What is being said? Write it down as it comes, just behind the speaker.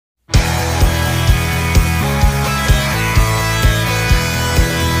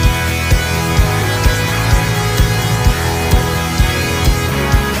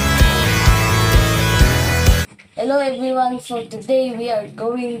So today we are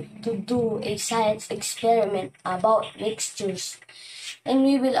going to do a science experiment about mixtures, and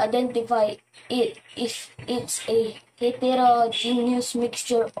we will identify if it's a heterogeneous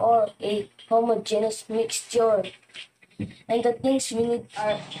mixture or a homogeneous mixture. And the things we need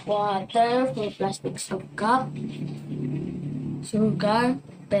are water, 4 plastics of cup, sugar,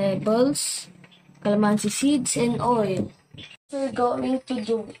 pebbles, calamansi seeds, and oil. What we're going to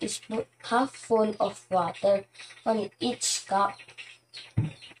do is put half full of water on each cup.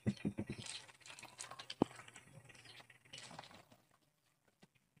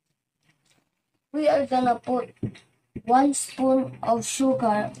 We are gonna put 1 spoon of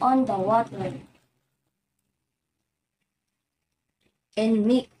sugar on the water and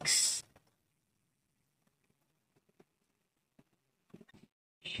mix.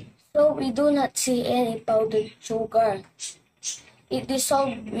 So we do not see any powdered sugar. It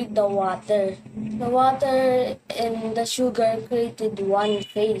dissolved with the water. The water and the sugar created one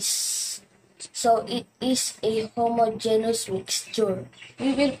phase. So it is a homogeneous mixture.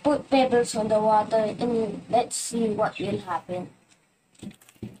 We will put pebbles on the water and let's see what will happen.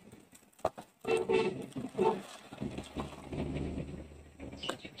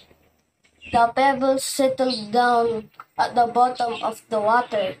 The pebbles settled down at the bottom of the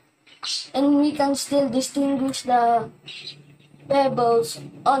water, and we can still distinguish the pebbles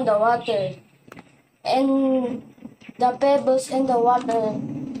on the water. And the pebbles in the water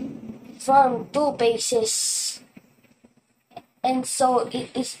form 2 phases. And so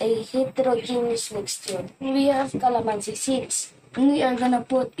it is a heterogeneous mixture. We have calamansi seeds, and we are gonna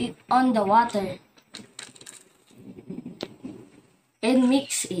put it on the water and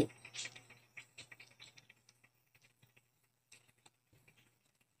mix it.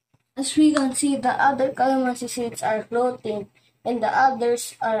 As we can see, the other calamansi seeds are floating and the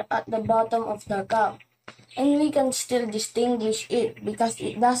others are at the bottom of the cup. And we can still distinguish it because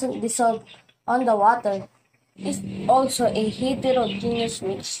it doesn't dissolve on the water. It's also a heterogeneous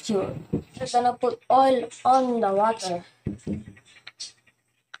mixture. We're gonna put oil on the water.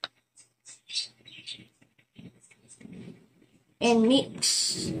 And mix.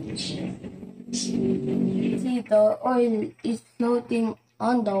 See, the oil is floating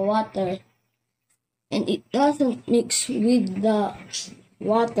on the water and it doesn't mix with the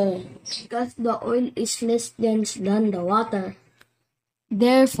water because the oil is less dense than the water.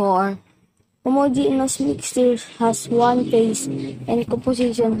 Therefore, homogeneous mixture has one phase and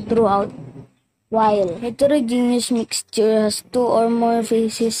composition throughout, while heterogeneous mixture has 2 or more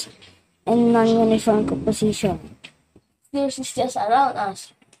phases and non-uniform composition. This is just around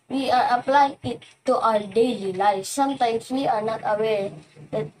us. We are applying it to our daily lives. Sometimes we are not aware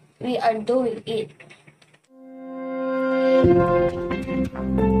that we are doing it.